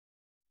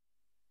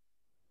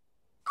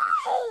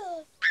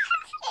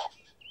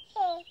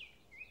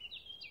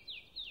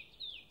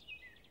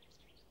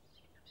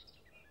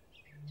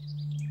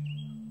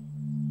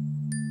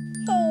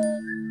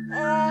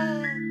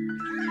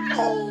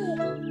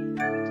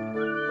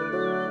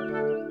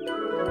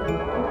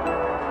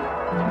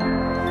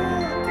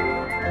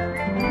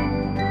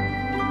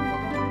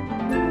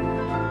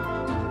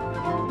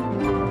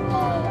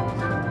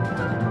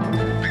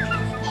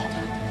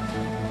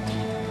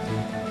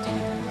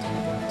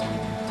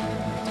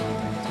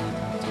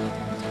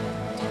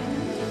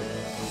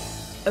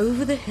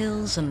Over the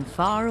hills and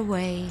far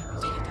away,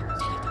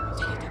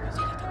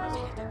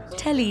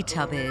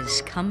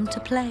 Teletubbies come to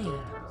play.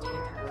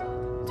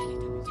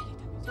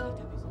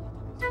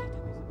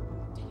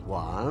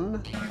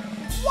 1,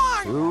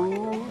 1,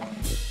 2,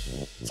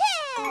 2,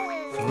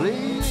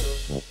 3,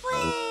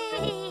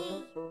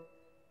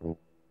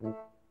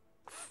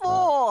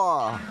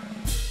 4.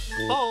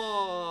 4.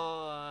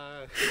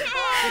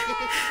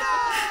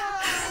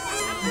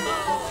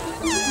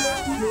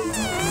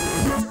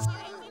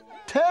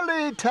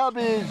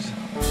 Teletubbies!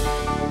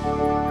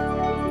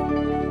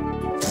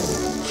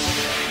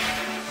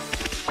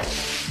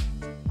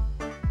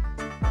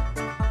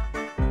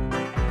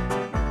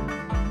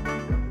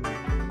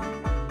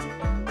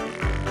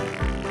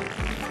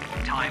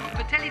 Time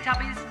for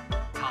Teletubbies.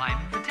 Time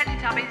for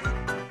Teletubbies.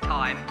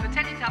 Time for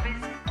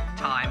Teletubbies.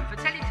 Time for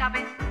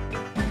Teletubbies.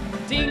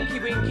 Tinky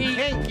Winky.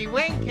 Tinky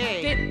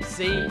Winky.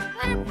 Dipsy.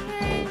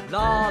 Winky.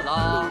 La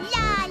La.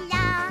 La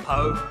la. Po.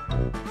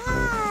 Oh.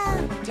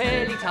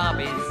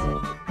 Teletubbies.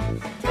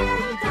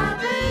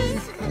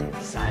 Teletubbies.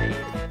 Say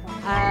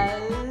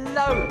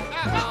hello.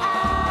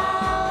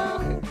 Oh.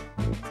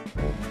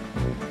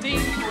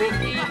 Tinky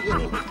Winky.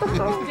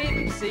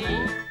 Dipsy.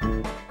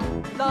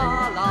 La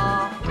La.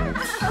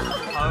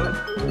 Po.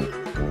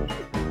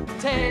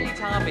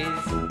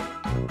 Teletubbies.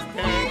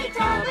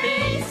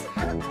 Teletubbies.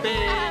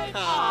 Big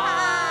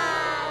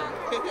hug.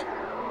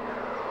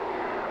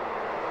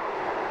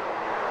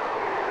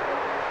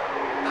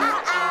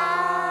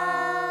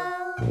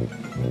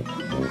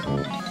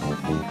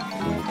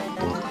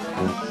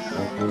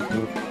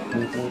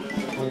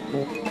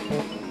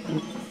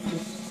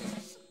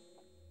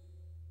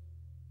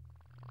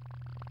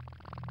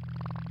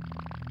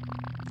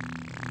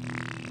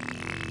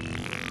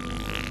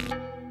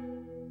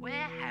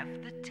 Where have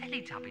the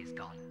Teletubbies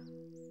gone?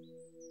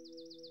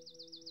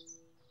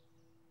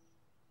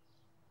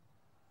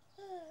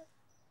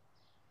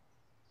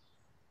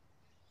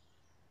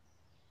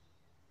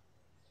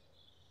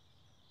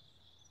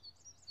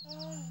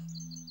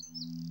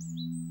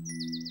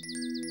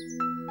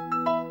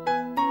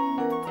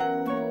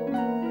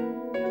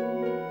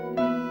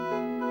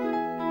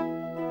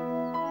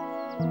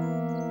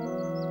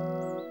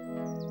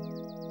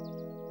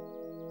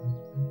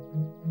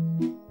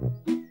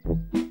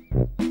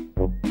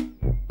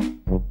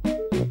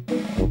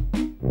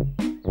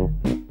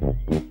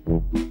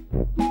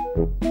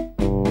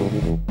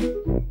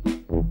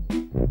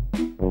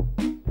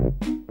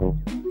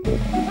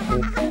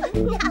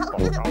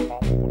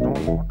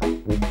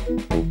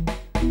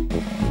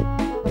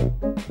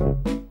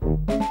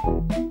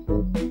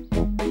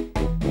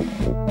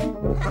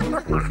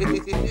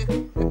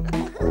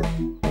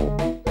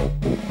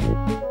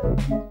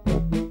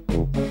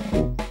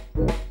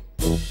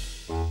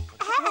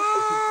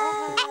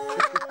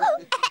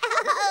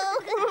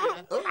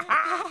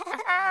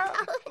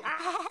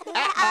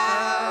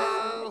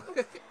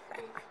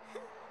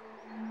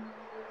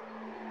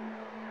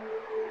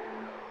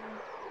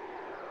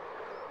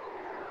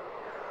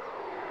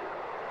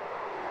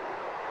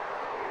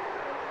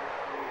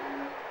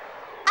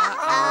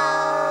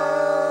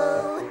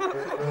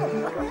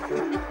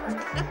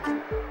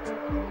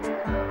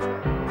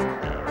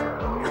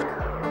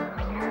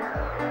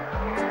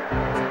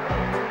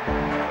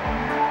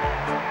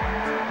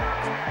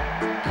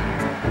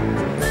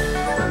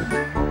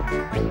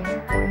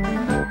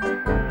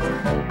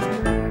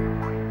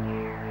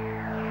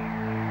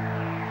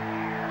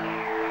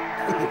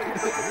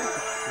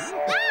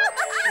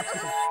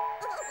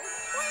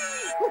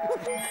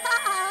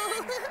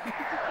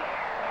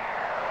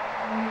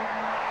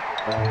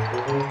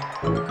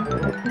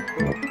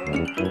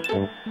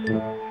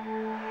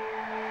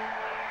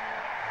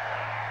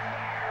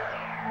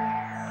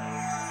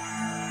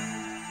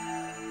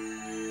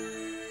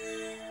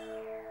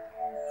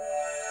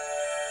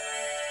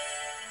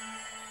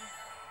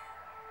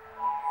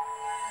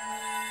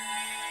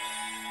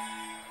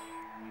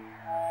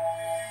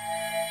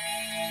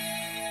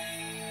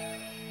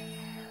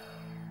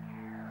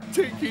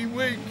 Tinky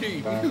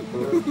Winky.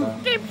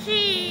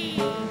 Dipsy!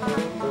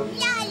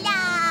 La la.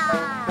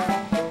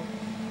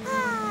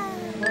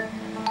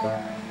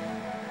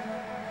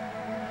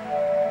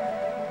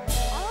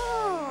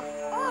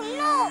 Oh,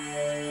 look.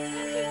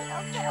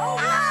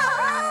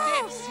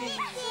 Dipsy!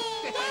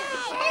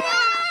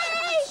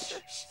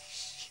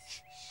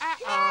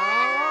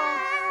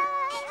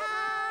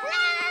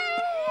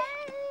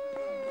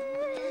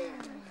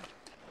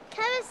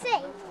 Can I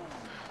sing?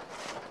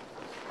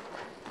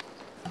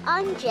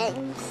 I'm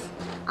James,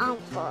 I'm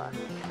 4.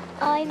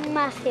 I'm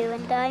Matthew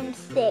and I'm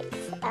 6,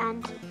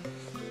 and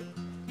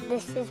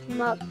this is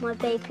Mark, my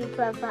baby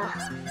brother.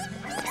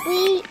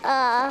 We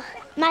are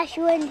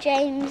Matthew and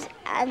James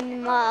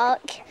and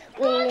Mark.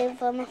 We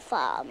live on a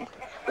farm.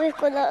 We've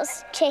got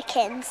lots of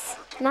chickens.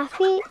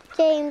 Matthew,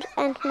 James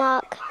and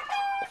Mark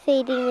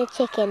feeding the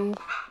chickens.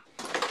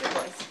 Good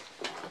boys.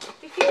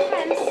 If you're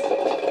friends,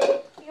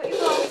 you got your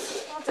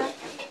balls. Well done.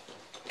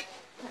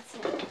 That's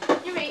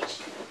it. You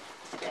reach.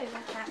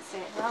 Over. That's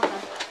it. Well done.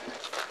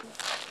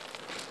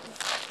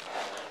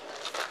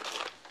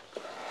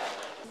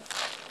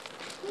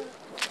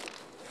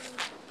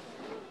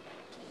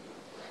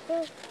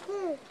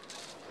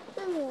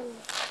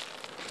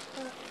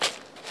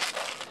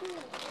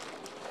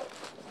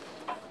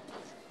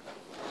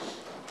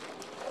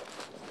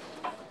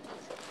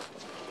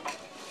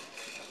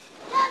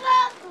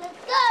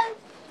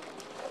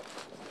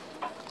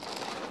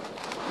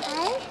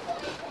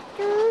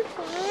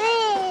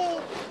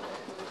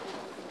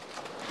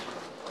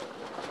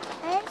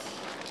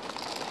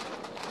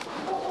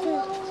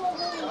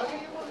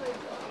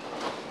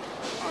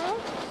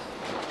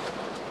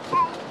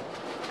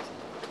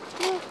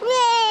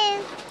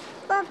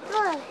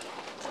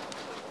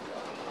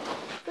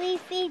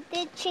 feed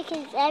the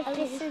chickens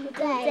every single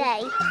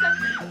day.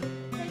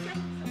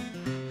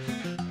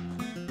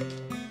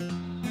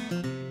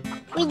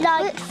 We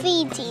like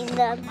feeding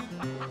them.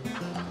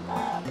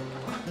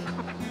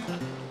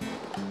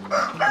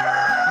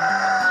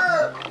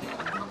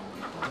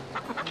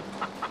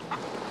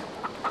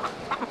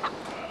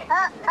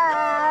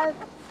 Uh-oh.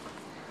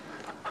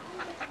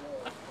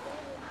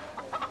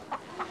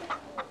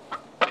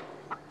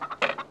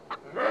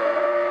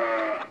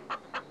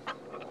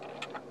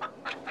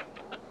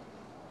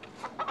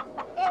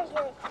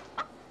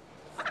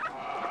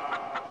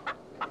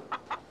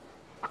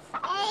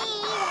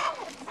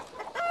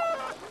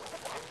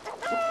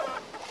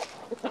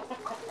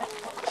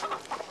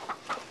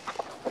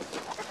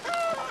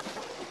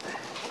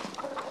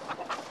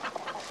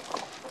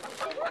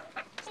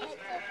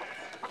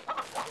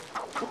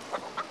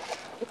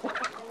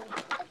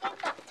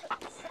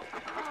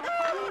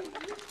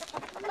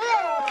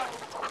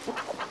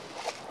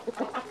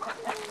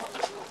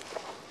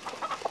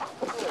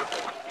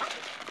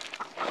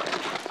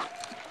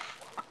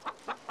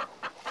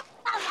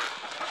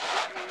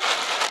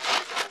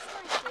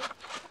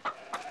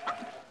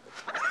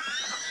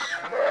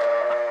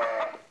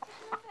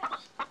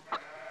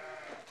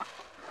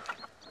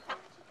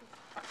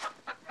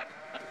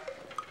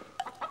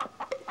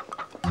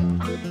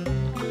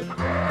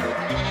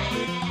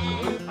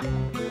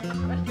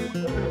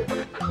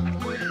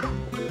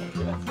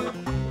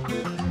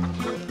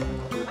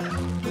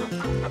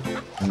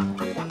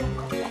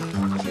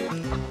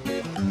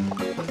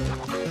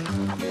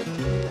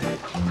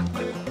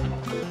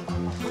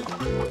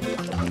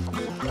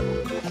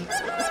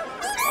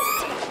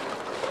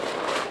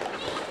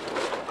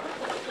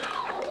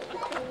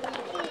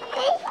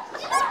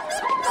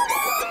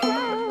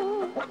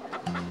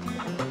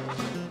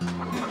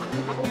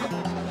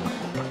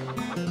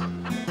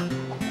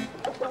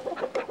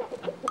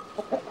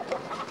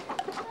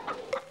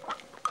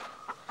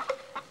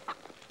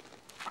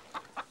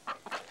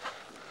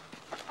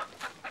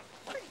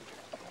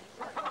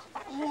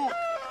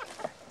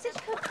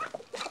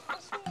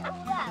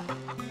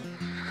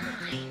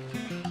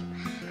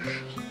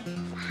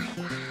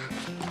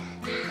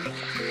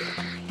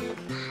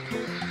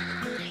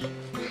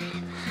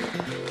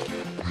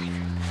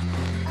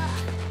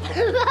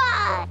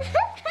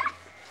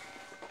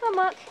 Come on,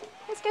 Mark.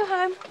 Let's go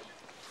home.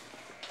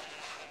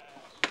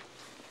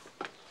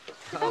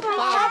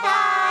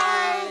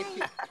 Bye-bye.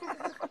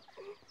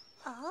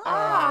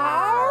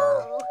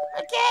 Oh.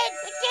 Again.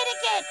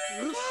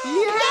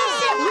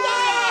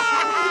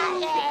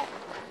 Yeah.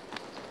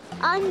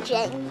 I'm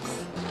James.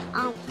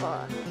 I'm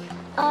 4.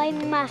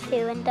 I'm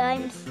Matthew and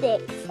I'm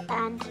 6.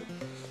 And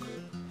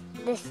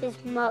this is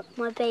Mark,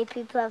 my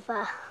baby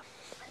brother.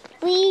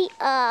 We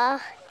are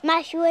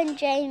Matthew and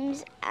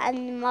James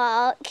and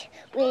Mark.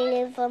 We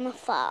live on a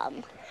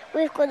farm.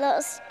 We've got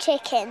lots of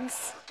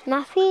chickens.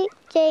 Matthew,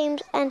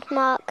 James and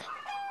Mark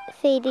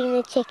feeding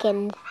the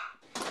chickens.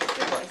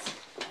 Good boys.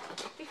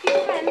 Be few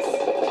friends.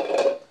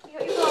 You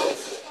got your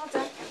balls. Well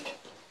done.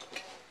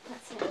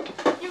 That's it.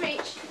 You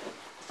reach.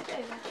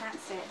 Over.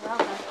 That's it. Well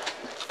done.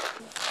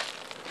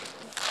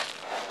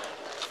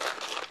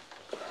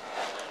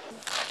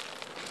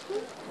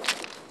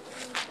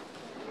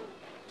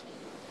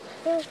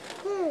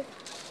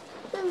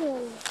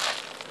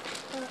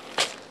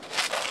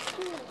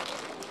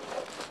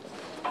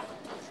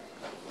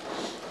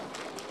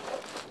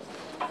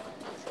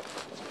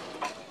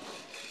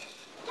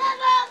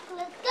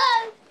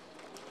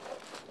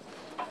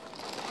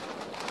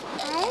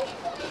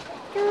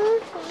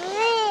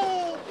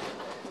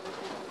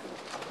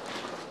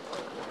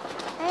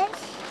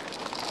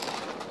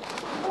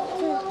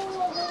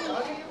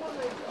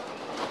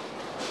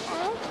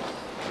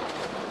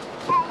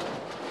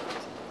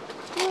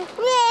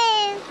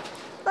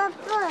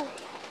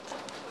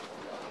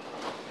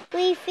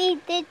 We feed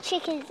the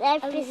chickens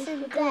every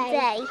single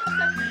day.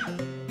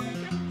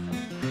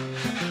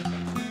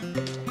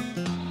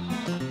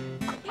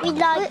 We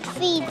like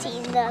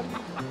feeding them.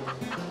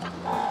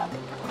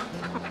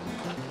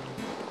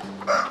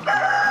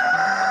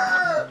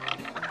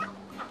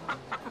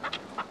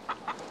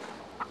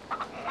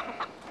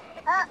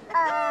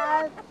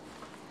 Uh-oh.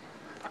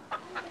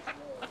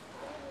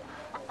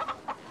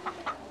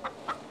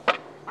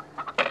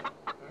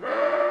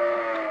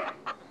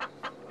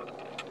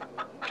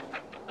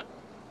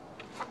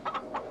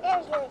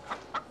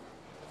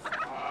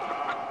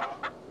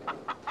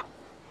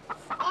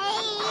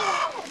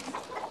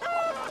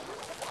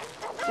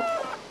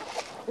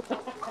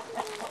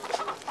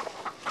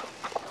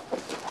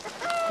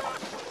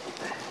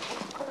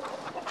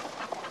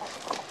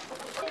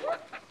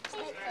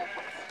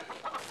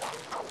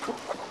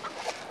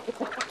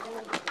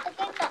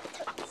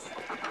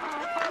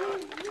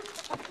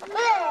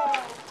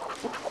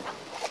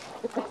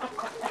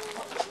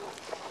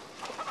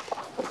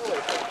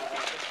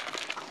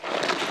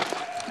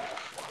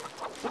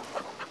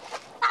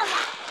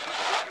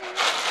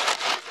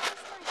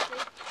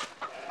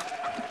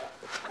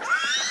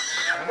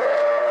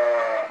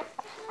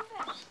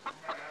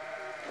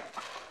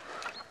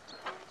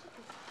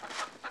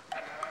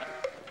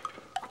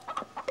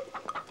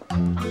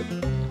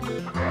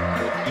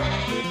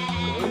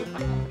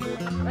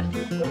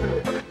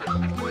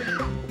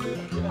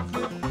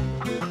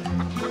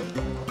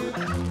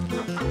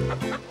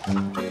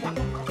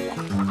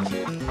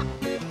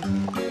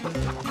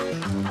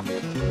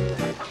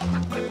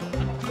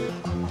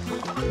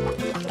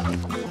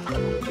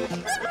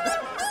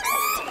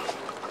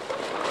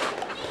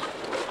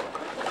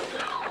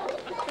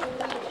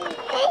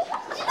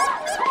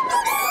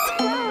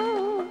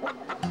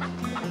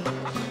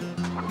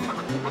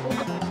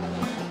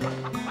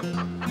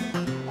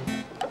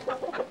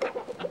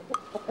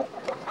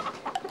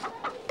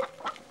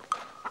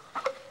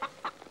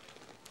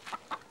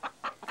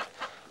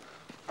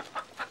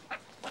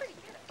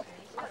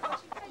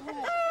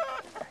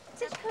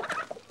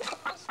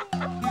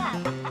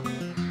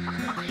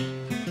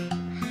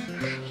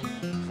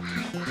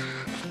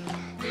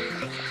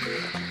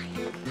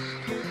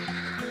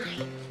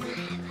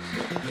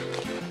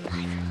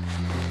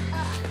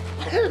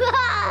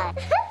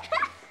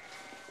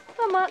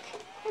 Come on, Mark.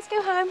 Let's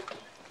go home.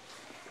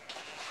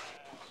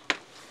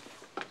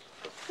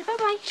 Say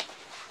bye-bye.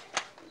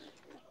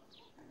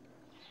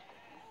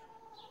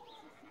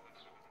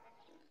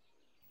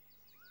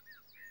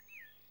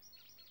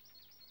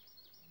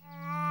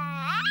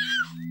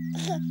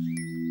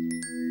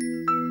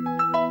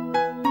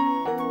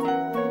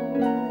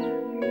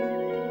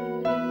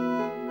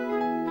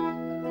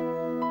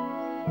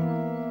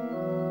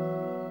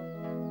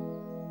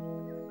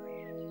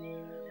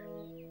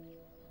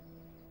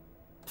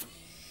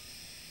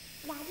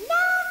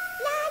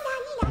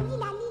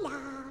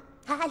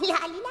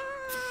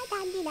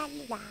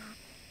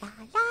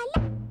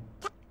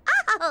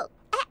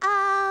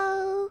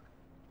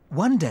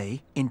 One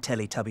day in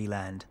Teletubby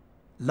Land,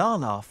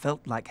 Lala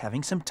felt like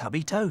having some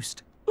Tubby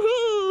Toast.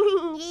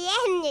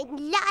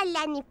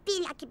 Lala,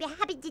 feel like you're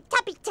having the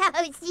Tubby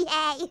Toast,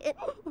 yay!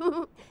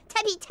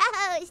 Tubby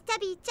Toast,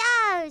 Tubby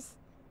Toast!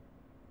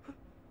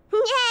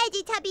 Yay,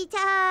 the Tubby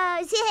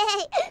Toast,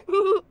 yay!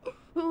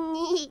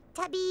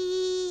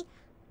 Tubby...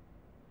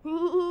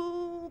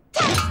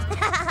 Toast!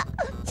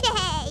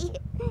 Yay!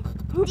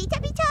 The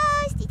Tubby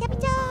Toast, the Tubby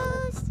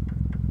Toast!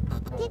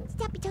 The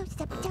Tubby Toast,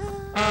 the Tubby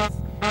Toast!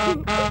 The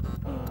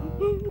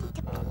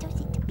Tubby Toast,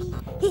 the Tubby...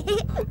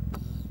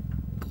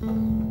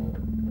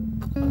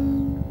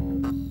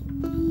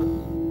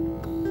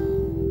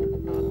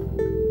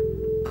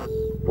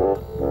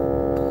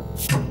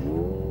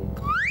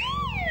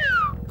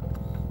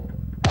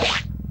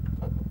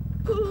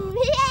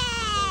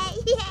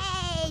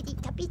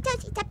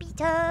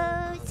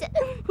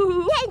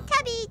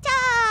 Tubby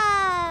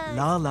Toast!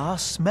 Lala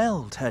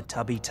smelled her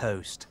Tubby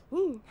Toast.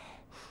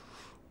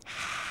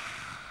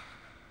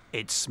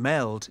 It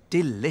smelled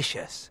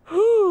delicious.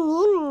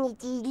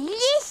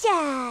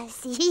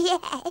 Delicious!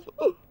 Yeah!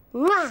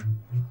 Mwah.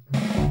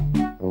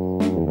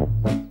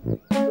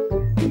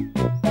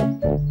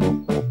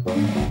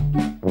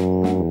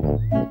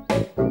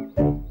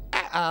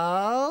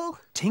 Uh-oh.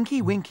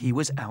 Tinky Winky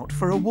was out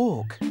for a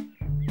walk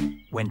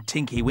when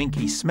Tinky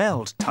Winky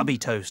smelled Tubby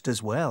Toast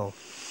as well.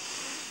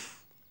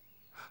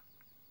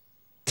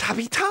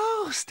 Tubby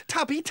Toast!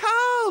 Tubby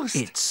Toast!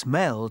 It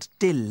smelled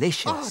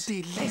delicious. Oh,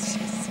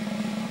 delicious.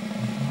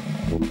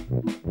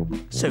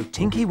 So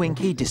Tinky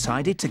Winky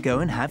decided to go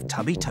and have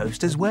Tubby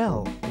Toast as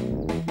well.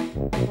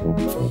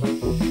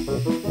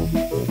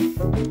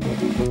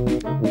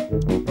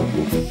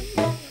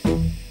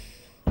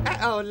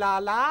 Uh-oh,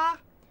 Lala.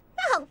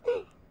 Oh,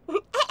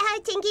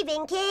 Tinky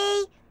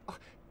Winky.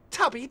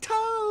 Tubby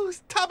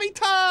Toast! Tubby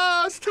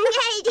Toast!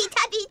 Yay, the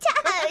Tubby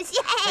Toast!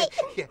 Yay!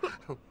 Yeah.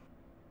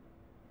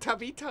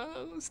 Tubby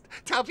Toast!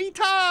 Tubby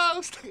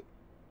Toast!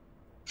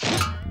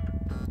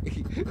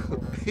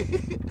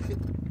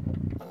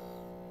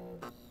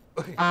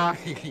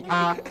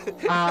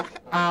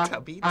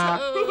 Tubby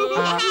Toast!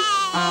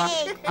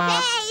 Yay!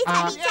 Yay,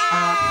 Tubby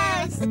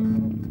Toast!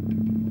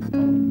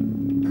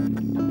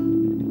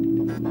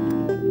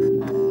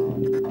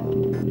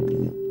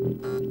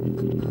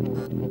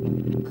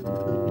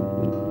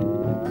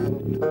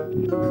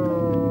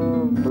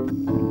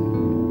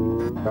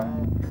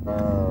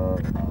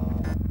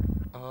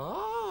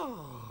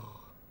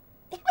 Oh.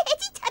 Where's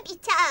the Tubby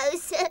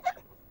Toast?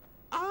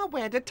 Ah,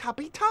 where the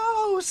Tubby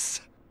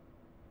Toast?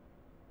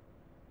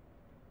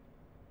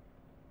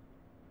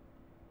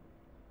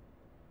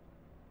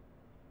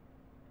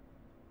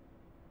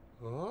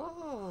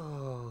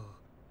 Oh.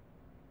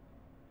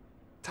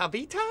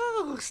 Tubby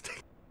Toast!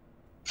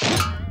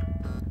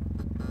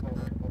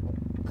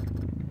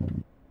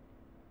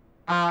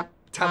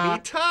 Tubby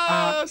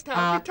Toast!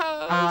 Tubby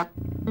Toast!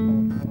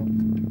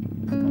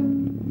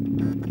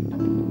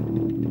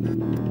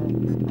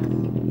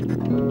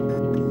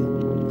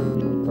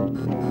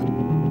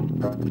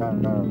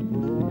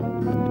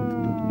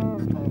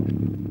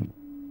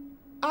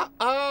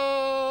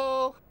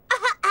 Uh-oh!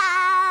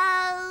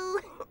 Uh-oh!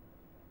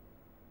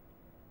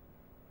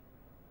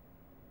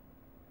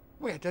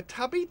 Where the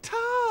Tubby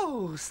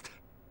Toast?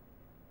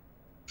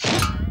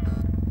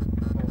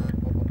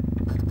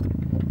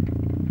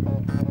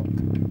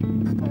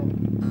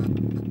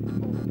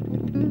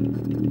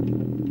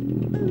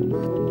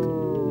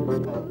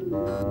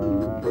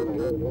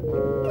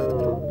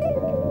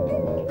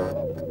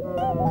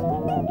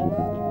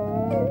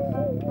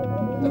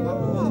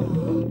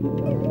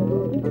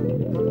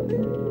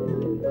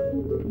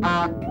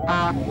 Tubby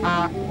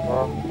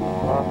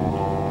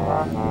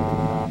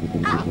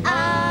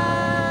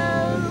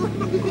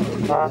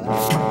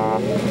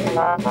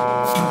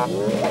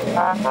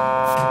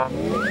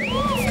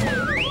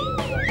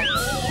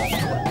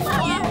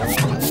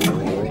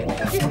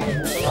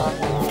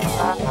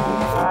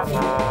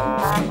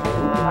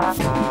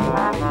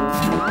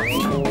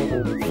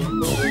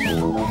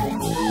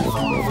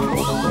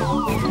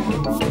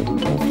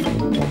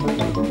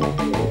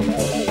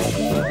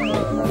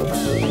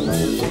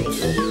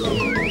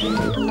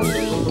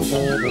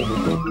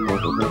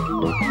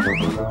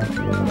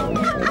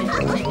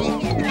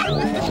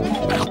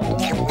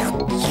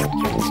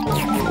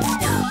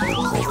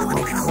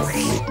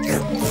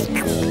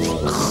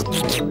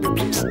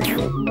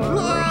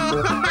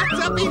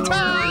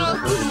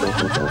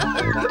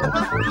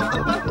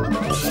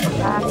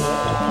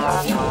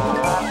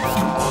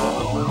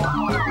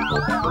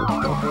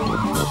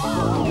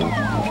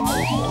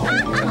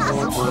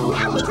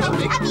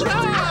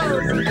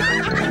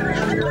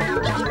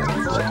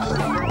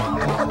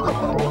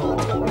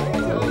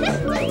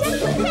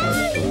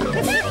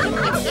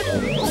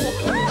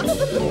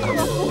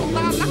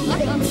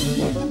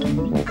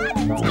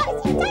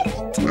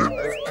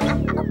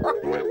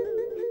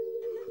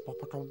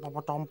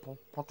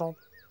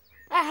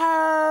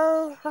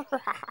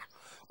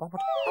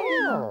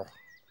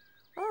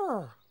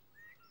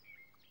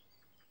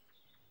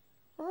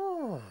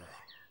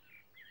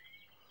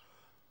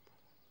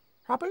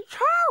Tubby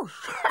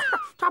Toast!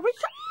 Tubby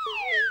Toast!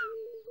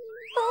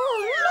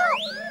 Oh, look!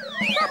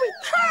 Tubby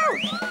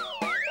Toast!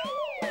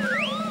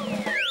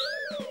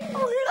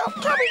 Oh, look!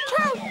 Tubby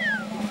Toast!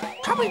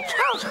 Tubby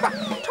Toast!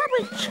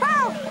 Tubby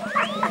Toast!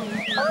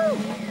 Oh!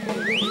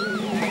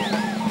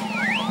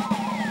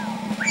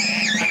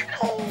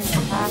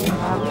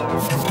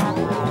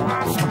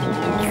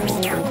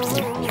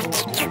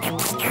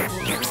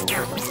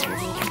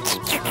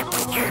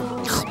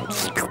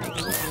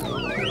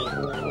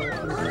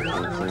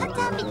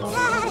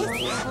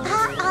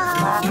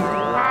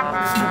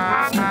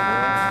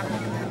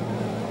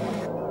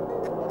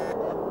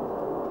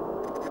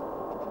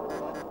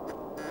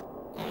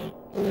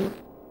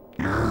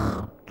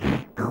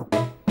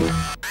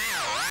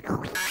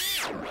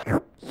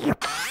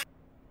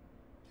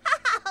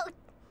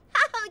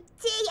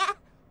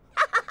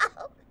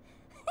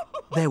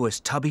 There was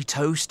Tubby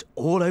Toast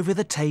all over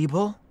the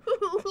table.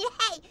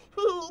 Hey,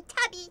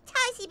 Tubby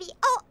Toast be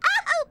all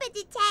over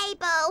the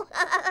table.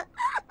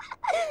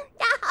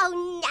 Oh,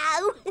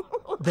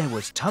 no. There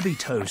was Tubby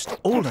Toast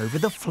all over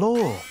the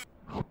floor.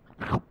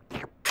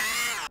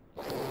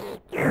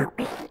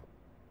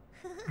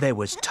 There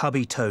was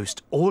Tubby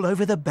Toast all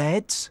over the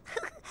beds.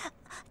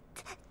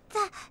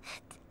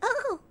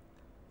 Oh.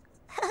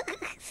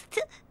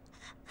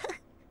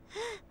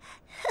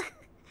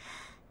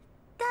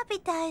 Tubby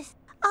Toast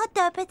all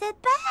over the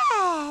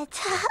bed.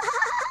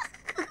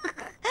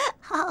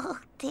 Oh,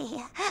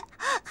 dear.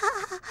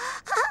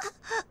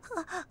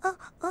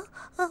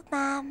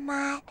 Oh,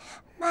 man.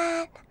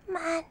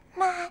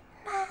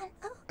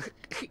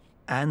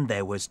 And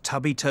there was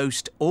Tubby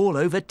Toast all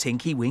over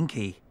Tinky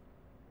Winky.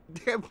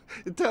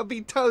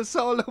 Tubby Toast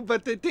all over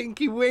the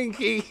Tinky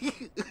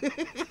Winky.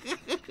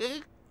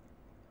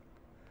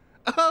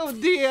 Oh,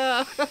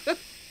 dear.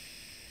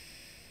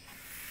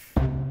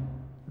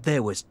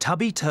 There was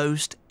Tubby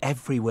Toast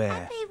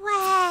everywhere.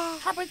 Everywhere.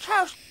 Tubby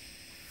Toast.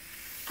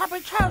 Tubby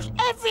Toast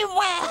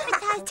everywhere.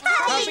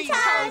 Tubby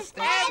Toast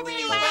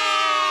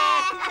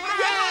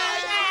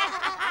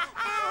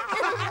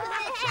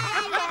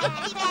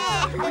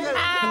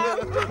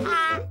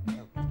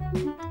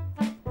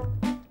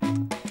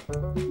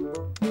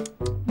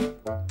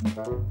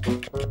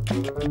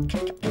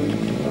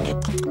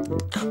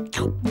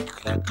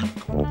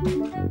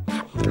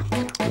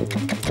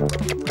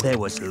There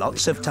was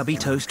lots of Tubby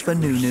Toast for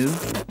Nunu.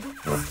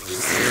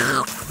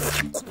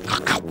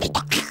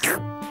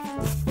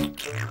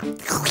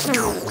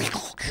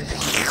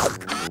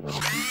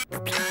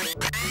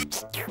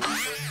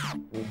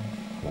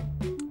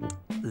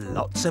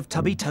 Lots of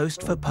Tubby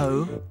Toast for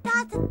Po.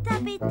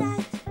 Tubby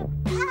Toast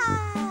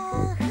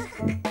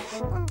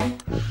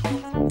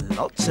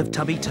Lots of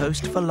Tubby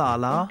Toast for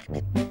Lala.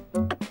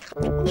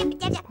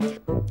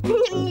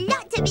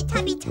 Lots of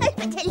Tubby Toast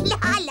for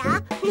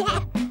Lala.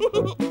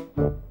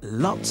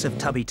 Lots of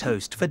Tubby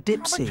Toast for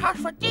Dipsy.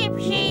 For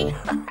Dipsy.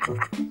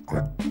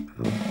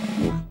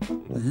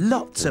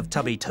 Lots of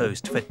Tubby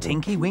Toast for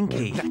Tinky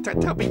Winky.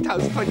 Tubby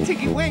Toast for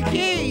Tinky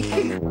Winky.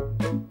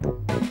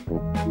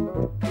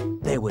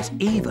 There was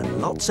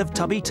even lots of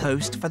Tubby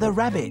Toast for the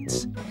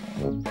rabbits.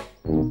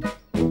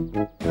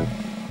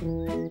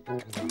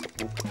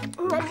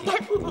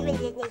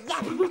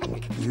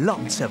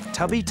 Lots of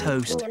Tubby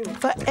Toast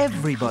for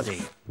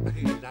everybody.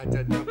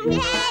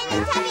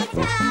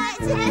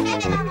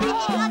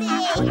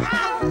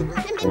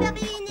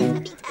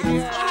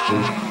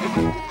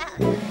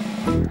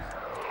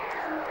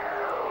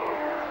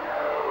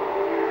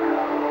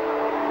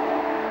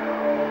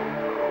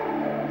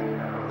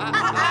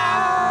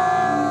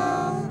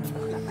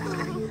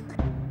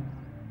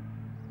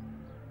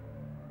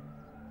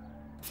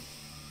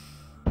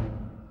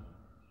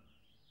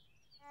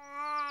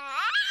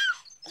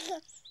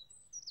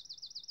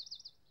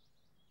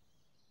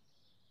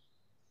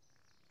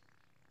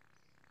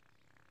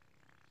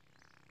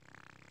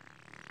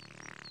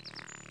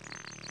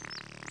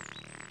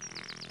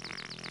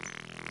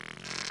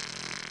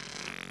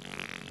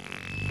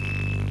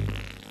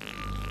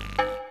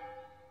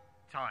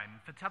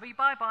 for Tubby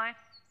bye-bye.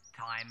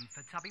 Time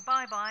for Tubby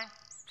bye-bye.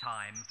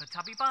 Time for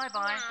Tubby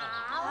bye-bye.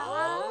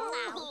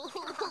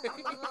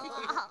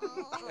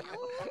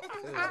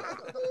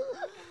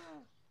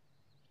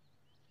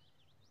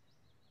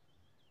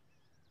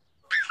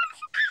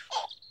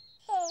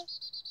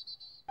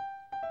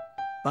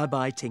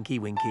 Bye-bye, Tinky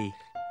Winky.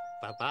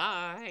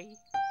 Bye-bye.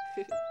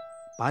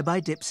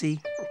 Bye-bye,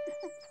 Dipsy.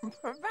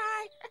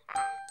 Bye-bye.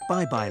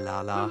 Bye-bye,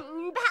 Lala.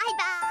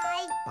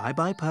 Bye-bye.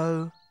 Bye-bye,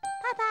 Po.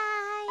 Bye-bye.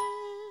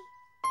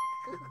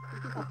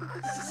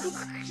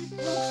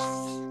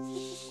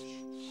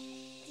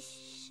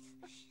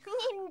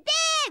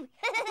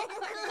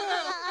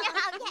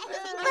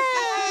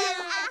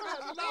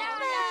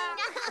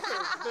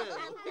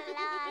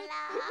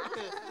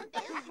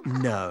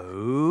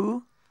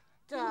 No.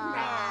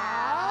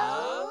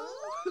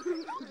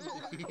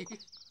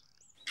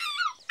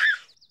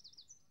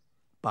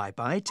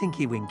 Bye-bye,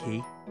 Tinky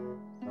Winky.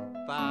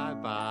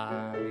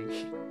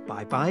 Bye-bye.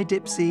 Bye-bye,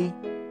 Dipsy.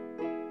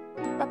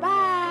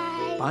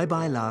 Bye-bye.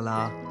 Bye-bye,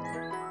 Lala.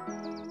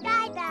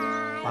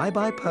 Bye-bye.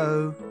 Bye-bye,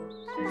 Po.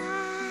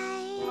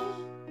 Bye-bye.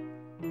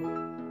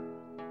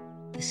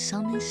 The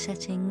sun is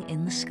setting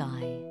in the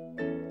sky.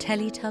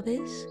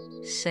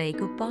 Teletubbies, say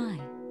goodbye.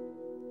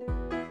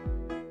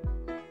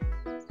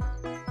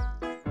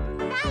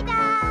 Bye-bye.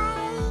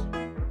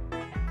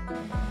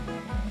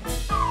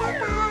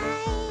 Bye-bye.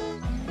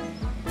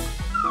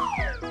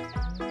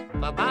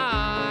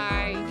 Bye-bye.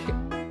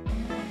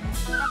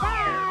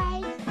 Bye-bye.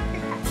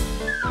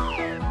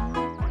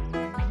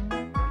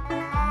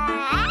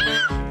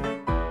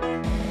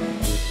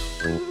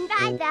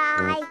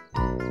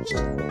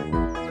 Bye-bye.